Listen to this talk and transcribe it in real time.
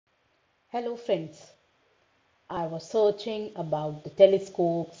Hello friends, I was searching about the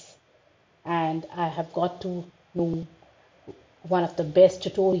telescopes and I have got to know one of the best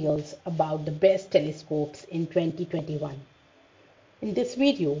tutorials about the best telescopes in 2021. In this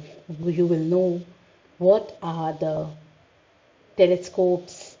video, you will know what are the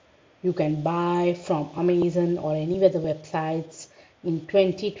telescopes you can buy from Amazon or any other websites in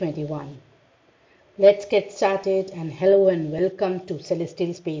 2021. Let's get started, and hello and welcome to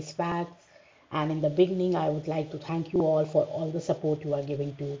Celestial Space Facts. And in the beginning, I would like to thank you all for all the support you are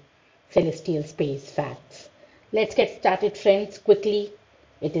giving to Celestial Space Facts. Let's get started, friends, quickly.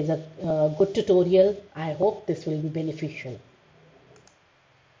 It is a good tutorial. I hope this will be beneficial.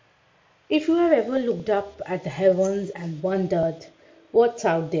 If you have ever looked up at the heavens and wondered what's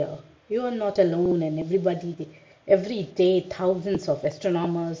out there, you are not alone, and every day, thousands of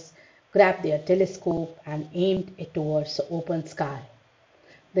astronomers grab their telescope and aimed it towards the open sky.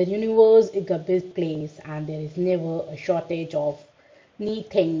 The universe is a big place, and there is never a shortage of neat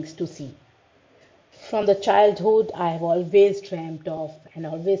things to see. From the childhood, I have always dreamt of and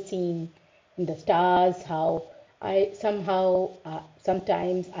always seen in the stars how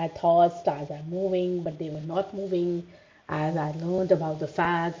sometimes I thought stars are moving, but they were not moving as I learned about the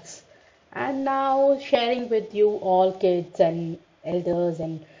facts. And now sharing with you all kids and elders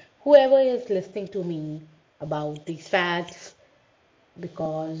and whoever is listening to me about these facts,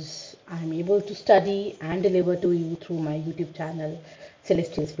 because I'm able to study and deliver to you through my YouTube channel,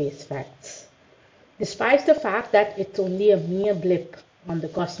 Celestial Space Facts. Despite the fact that it's only a mere blip on the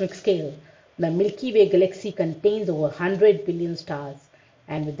cosmic scale, the Milky Way galaxy contains over 100 billion stars,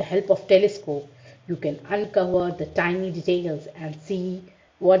 and with the help of telescope, you can uncover the tiny details and see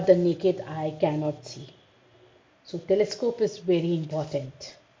what the naked eye cannot see. So telescope is very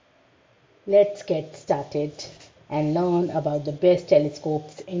important. Let's get started and learn about the best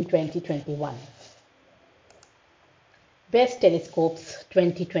telescopes in 2021. Best telescopes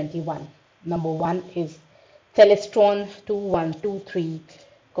 2021. Number 1 is Celestron 2123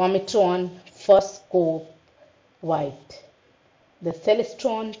 Cometron FirstScope White. The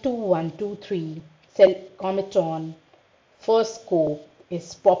Celestron 2123 Cometron FirstScope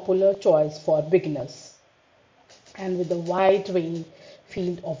is popular choice for beginners, and with a wide range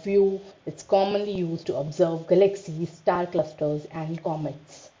field of view, it's commonly used to observe galaxies, star clusters, and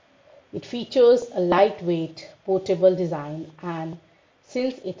comets. It features a lightweight, portable design, and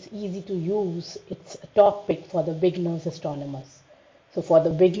since it's easy to use, it's a top pick for the beginners astronomers. So for the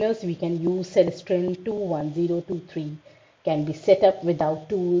beginners, we can use Celestron 21023, can be set up without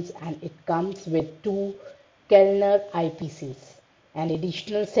tools, and it comes with 2 Kellner eyepieces. An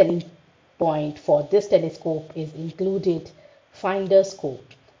additional selling point for this telescope is included finder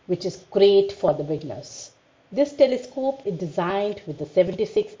scope, which is great for the beginners. This telescope is designed with a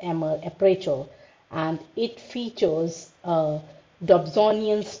 76 mm aperture, and it features a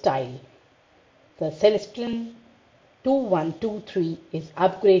Dobsonian style. The Celestron 2123 is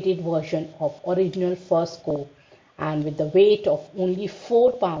upgraded version of original FirstScope, and with the weight of only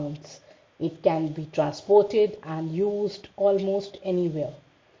 4 pounds, it can be transported and used almost anywhere.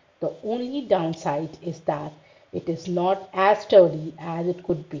 The only downside is that it is not as sturdy as it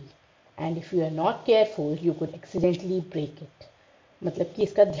could be, and if you are not careful, you could accidentally break it. मतलब कि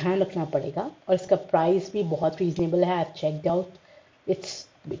इसका ध्यान रखना पड़ेगा, और इसका price भी बहुत रीजनेबल है. I've checked out. It's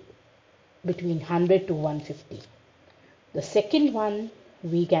between 100 to 150. The second one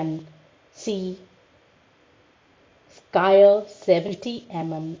we can see Skyer 70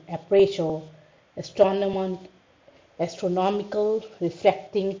 mm aperture astronomical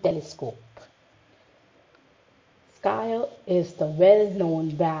refracting telescope. Skyer is the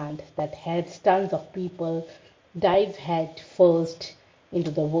well-known brand that helps tons of people dive head first into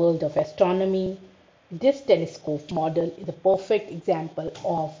the world of astronomy. This telescope model is a perfect example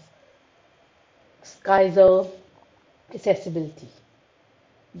of Skyer accessibility.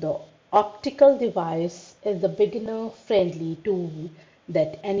 The optical device is a beginner-friendly tool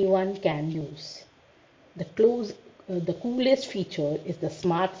that anyone can use. The coolest feature is the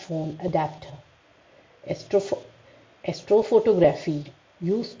smartphone adapter. Astrophotography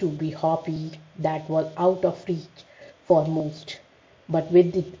used to be a hobby that was out of reach for most, but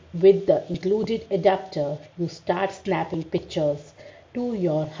with the included adapter, you start snapping pictures to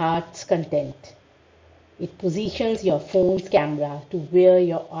your heart's content. It positions your phone's camera to where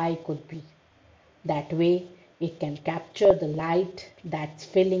your eye could be. That way, it can capture the light that's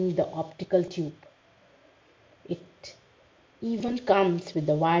filling the optical tube. It even comes with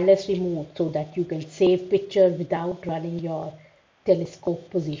the wireless remote so that you can save pictures without running your telescope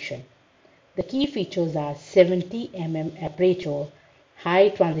position. The key features are 70 mm aperture, high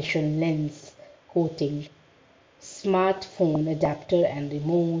transition lens coating, smartphone adapter and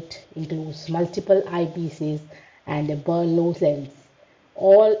remote, includes multiple eyepieces and a Burlow lens,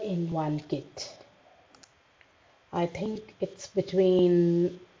 all in one kit. I think it's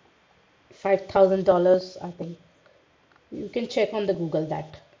between $5,000. I think you can check on the Google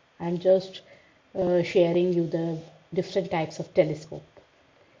that. I'm just sharing you the different types of telescope.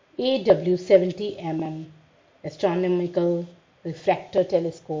 AW 70 mm Astronomical Refractor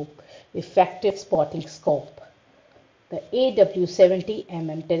Telescope, Refractive Spotting Scope. The AW 70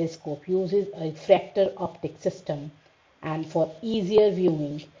 mm telescope uses a refractor optic system, and for easier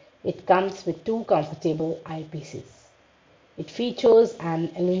viewing, it comes with two comfortable eyepieces. It features an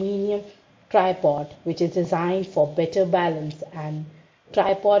aluminum tripod which is designed for better balance, and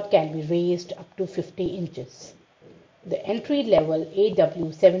tripod can be raised up to 50 inches. The entry-level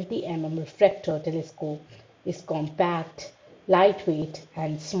AW 70 mm refractor telescope is compact, lightweight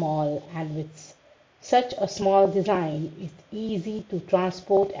and small, and with such a small design is easy to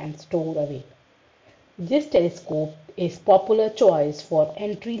transport and store away. This telescope is popular choice for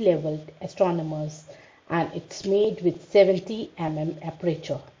entry-level astronomers, and it's made with 70 mm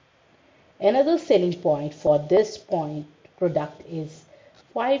aperture. Another selling point for this product is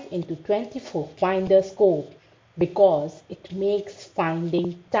 5x24 finder scope, because it makes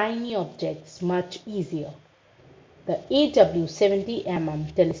finding tiny objects much easier. The AW 70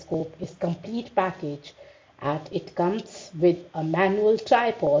 mm telescope is complete package, and it comes with a manual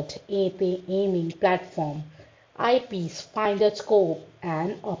tripod, aiming platform, eyepiece, finder scope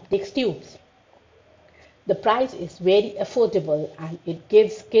and optics tubes. The price is very affordable, and it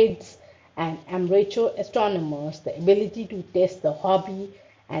gives kids and amateur astronomers the ability to test the hobby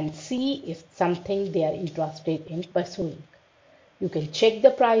and see if it's something they are interested in pursuing. You can check the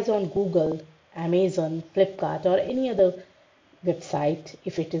price on Google, Amazon, Flipkart or any other website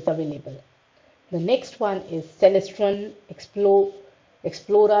if it is available. The next one is Celestron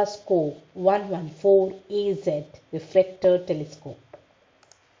ExploraScope 114AZ Refractor Telescope.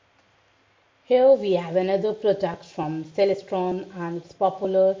 Here we have another product from Celestron, and its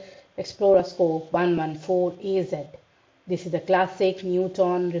popular ExploraScope 114AZ. This is a classic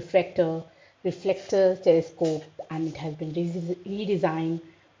Newton refractor telescope, and it has been redesigned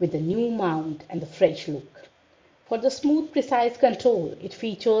with a new mount and a fresh look. For the smooth, precise control, it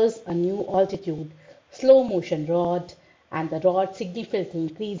features a new altitude, slow motion rod, and the rod significantly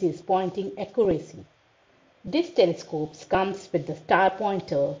increases pointing accuracy. This telescope comes with the star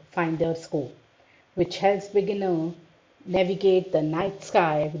pointer finder scope, which helps beginners navigate the night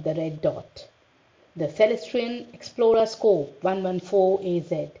sky with the red dot. The Celestron ExploraScope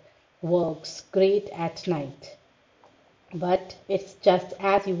 114AZ works great at night, but it's just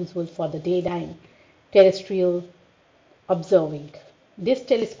as useful for the daytime terrestrial observing. This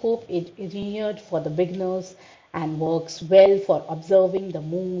telescope is engineered for the beginners and works well for observing the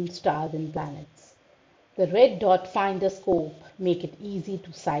moon, stars and planets. The red dot finder scope makes it easy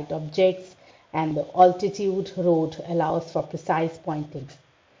to sight objects, and the altitude rod allows for precise pointing.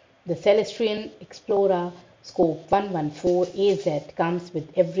 The Celestron ExploraScope 114AZ comes with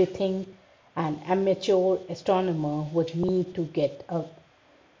everything an amateur astronomer would need to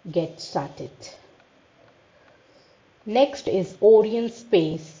get started. Next is Orion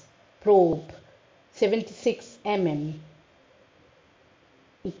SpaceProbe 76 mm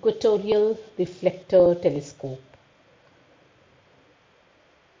Equatorial Reflector Telescope.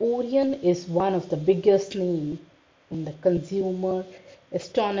 Orion is one of the biggest names in the consumer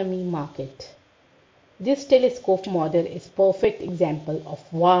astronomy market. This telescope model is a perfect example of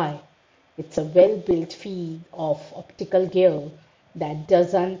why it's a well-built feat of optical gear that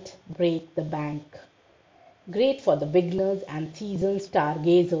doesn't break the bank. Great for the beginners and seasoned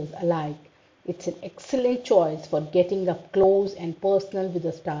stargazers alike, it's an excellent choice for getting up close and personal with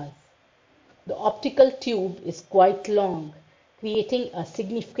the stars. The optical tube is quite long, creating a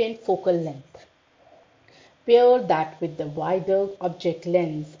significant focal length. Pair that with the wider object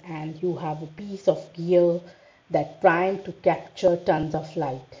lens and you have a piece of gear that's primed to capture tons of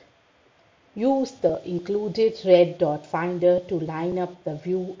light. Use the included red dot finder to line up the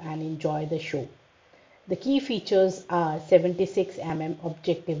view and enjoy the show. The key features are 76 mm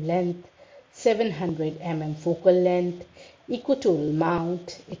objective length, 700 mm focal length, equatorial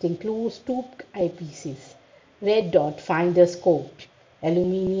mount. It includes two eyepieces, red dot finder scope,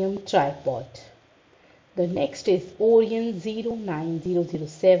 aluminum tripod. The next is Orion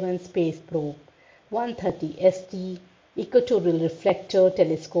 09007 SpaceProbe 130 ST Equatorial Reflector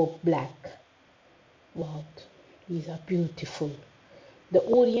Telescope Black. Wow, these are beautiful. The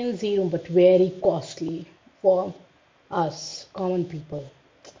Orion 0 but very costly for us common people.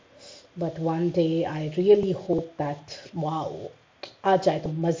 But one day I really hope that, wow, आ जाए तो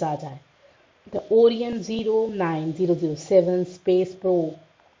मजा आ जाए. The Orion 09007 SpaceProbe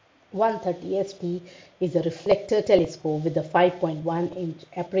 130st is a reflector telescope with a 5.1-inch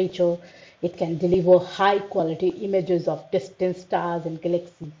aperture. It can deliver high-quality images of distant stars and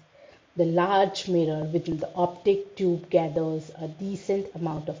galaxies. The large mirror within the optic tube gathers a decent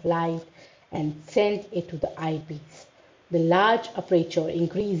amount of light and sends it to the eyepiece. The large aperture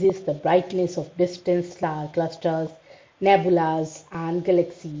increases the brightness of distant star clusters, nebulas, and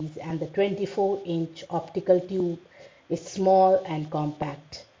galaxies, and the 24-inch optical tube is small and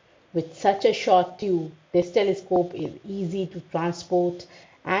compact. With such a short tube, this telescope is easy to transport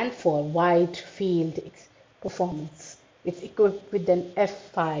and for wide field performance. It's equipped with an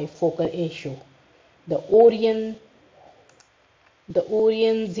f5 focal ratio. The Orion the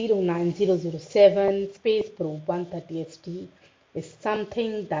Orion 09007 SpaceProbe 130st is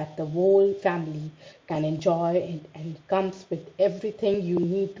something that the whole family can enjoy, and comes with everything you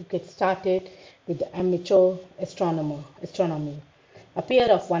need to get started with the amateur astronomy. A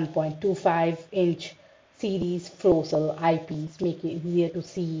pair of 1.25-inch series frontal eyepiece make it easier to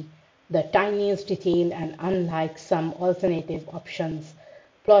see the tiniest detail, and unlike some alternative options,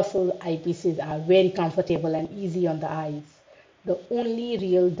 frontal eyepieces are very comfortable and easy on the eyes. The only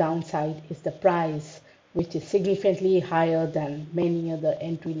real downside is the price, which is significantly higher than many other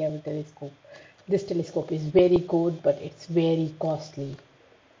entry-level telescopes. This telescope is very good, but it's very costly.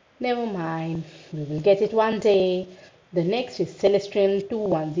 Never mind, we will get it one day. The next is Celestron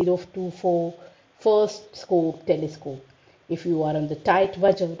 21024 FirstScope Telescope. If you are on the tight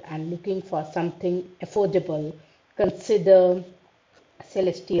budget and looking for something affordable, consider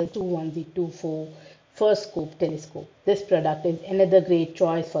Celestial 21024 FirstScope Telescope. This product is another great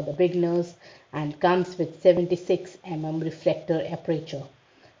choice for the beginners and comes with 76 mm reflector aperture.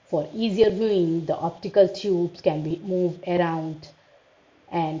 For easier viewing, the optical tubes can be moved around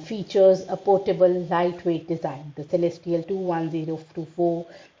and features a portable, lightweight design. The Celestial 21024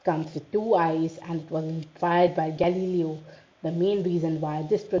 comes with two eyes, and it was inspired by Galileo. The main reason why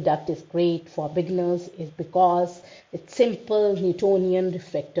this product is great for beginners is because it's simple Newtonian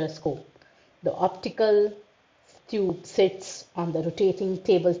refractor scope. The optical tube sits on the rotating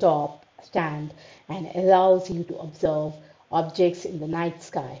tabletop stand and allows you to observe objects in the night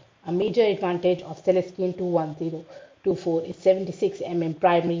sky. A major advantage of Celestron 21024 is 76 mm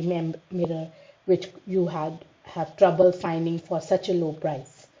primary mirror, which you have trouble finding for such a low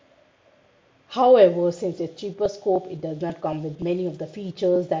price. However, since it's cheaper scope, it does not come with many of the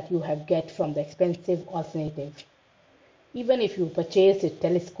features that you have get from the expensive alternative. Even if you purchase a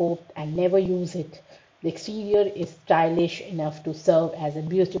telescope and never use it, the exterior is stylish enough to serve as a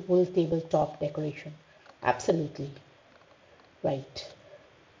beautiful tabletop decoration. Absolutely. Right.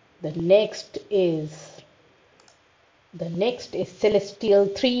 The next is Celestial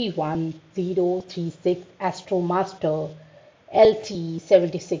 31036 AstroMaster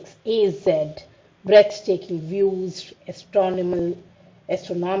LT76AZ Breathtaking Views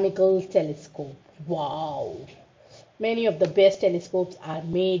Astronomical Telescope. Wow! Many of the best telescopes are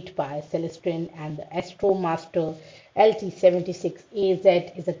made by Celestron, and the AstroMaster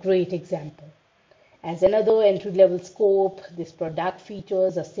LT76AZ is a great example. As another entry-level scope, this product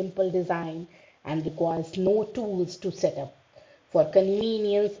features a simple design and requires no tools to set up. For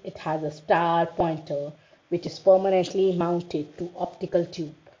convenience, it has a star pointer, which is permanently mounted to optical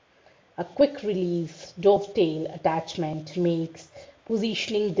tube. A quick-release dovetail attachment makes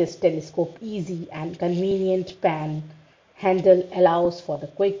positioning this telescope easy, and convenient pan handle allows for the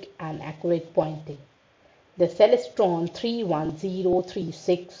quick and accurate pointing. The Celestron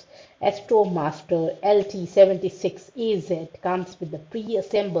 31036 AstroMaster LT76AZ comes with the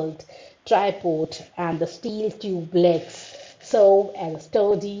pre-assembled tripod, and the steel tube legs serve as a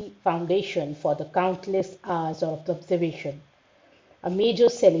sturdy foundation for the countless hours of observation. A major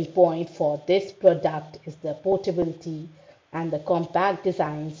selling point for this product is the portability, and the compact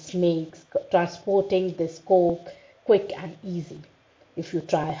designs makes transporting the scope quick and easy. If you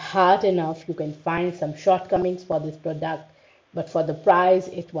try hard enough, you can find some shortcomings for this product, but for the price,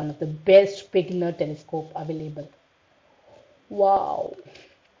 it's one of the best beginner telescope available. Wow!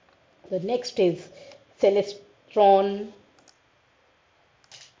 The next is Celestron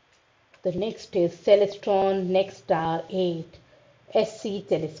NexStar 8 SC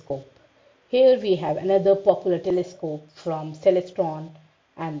telescope. Here we have another popular telescope from Celestron,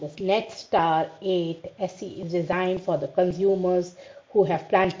 and the NexStar 8 SC is designed for the consumers who have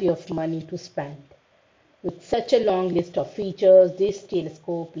plenty of money to spend. With such a long list of features, this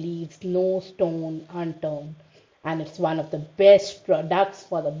telescope leaves no stone unturned. and it's one of the best products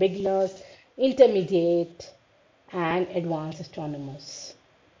for the beginners, intermediate, and advanced astronomers.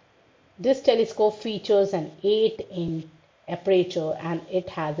 This telescope features an 8-inch aperture and it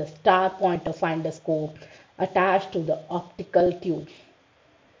has a star pointer finder scope attached to the optical tube.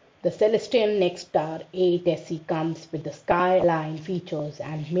 The Celestial NexStar 8 SE comes with the sky-align features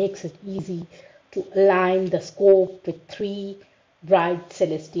and makes it easy to align the scope with 3 bright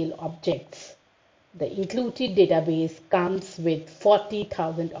celestial objects. The included database comes with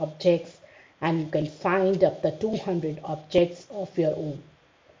 40,000 objects and you can find up to 200 objects of your own.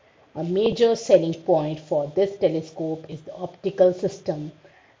 A major selling point for this telescope is the optical system,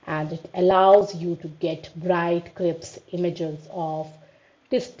 and it allows you to get bright, crisp images of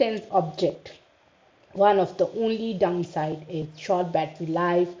distant objects. One of the only downside is short battery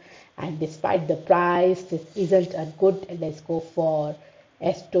life, and despite the price, this isn't a good telescope for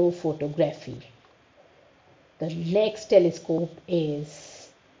astrophotography. The next telescope is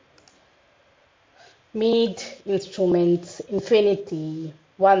Meade Instruments Infinity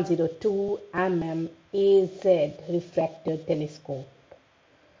 102 mm AZ Refractor Telescope.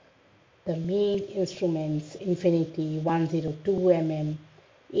 The Meade Instruments Infinity 102 mm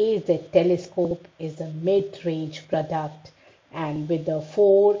AZ Telescope is a mid-range product, and with a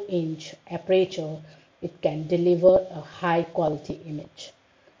 4-inch aperture, it can deliver a high-quality image.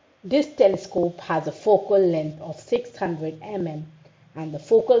 This telescope has a focal length of 600 mm and the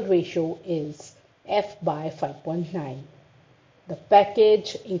focal ratio is f/5.9. The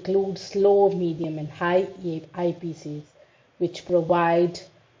package includes low, medium, and high eyepieces, which provide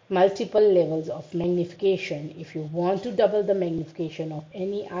multiple levels of magnification. If you want to double the magnification of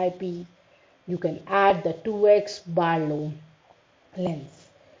any eyepiece, you can add the 2x Barlow lens.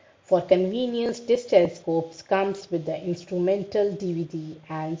 For convenience, this telescope comes with the instrumental DVD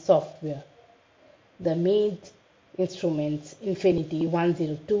and software. The Meade Instruments Infinity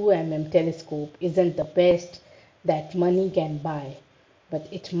 102 mm telescope isn't the best that money can buy, but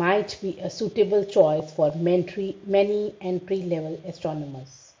it might be a suitable choice for many entry-level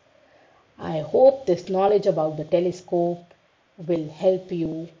astronomers. I hope this knowledge about the telescope will help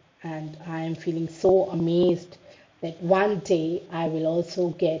you, and I am feeling so amazed that one day I will also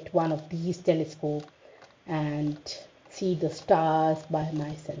get one of these telescopes and see the stars by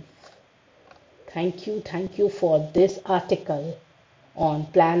myself. Thank you for this article on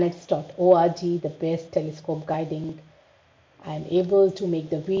planets.org, the best telescope guiding. I am able to make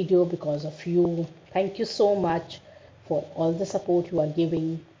the video because of you. Thank you so much for all the support you are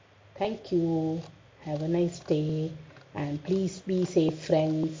giving. Thank you. Have a nice day and please be safe,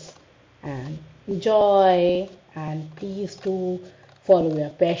 friends, and enjoy, and please do follow your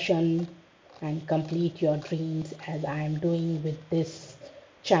passion and complete your dreams as I am doing with this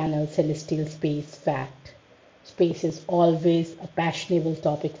channel, Celestial Space Fact. Space is always a passionable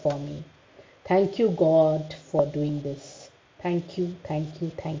topic for me. Thank you, God, for doing this. Thank you.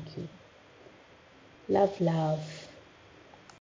 Love.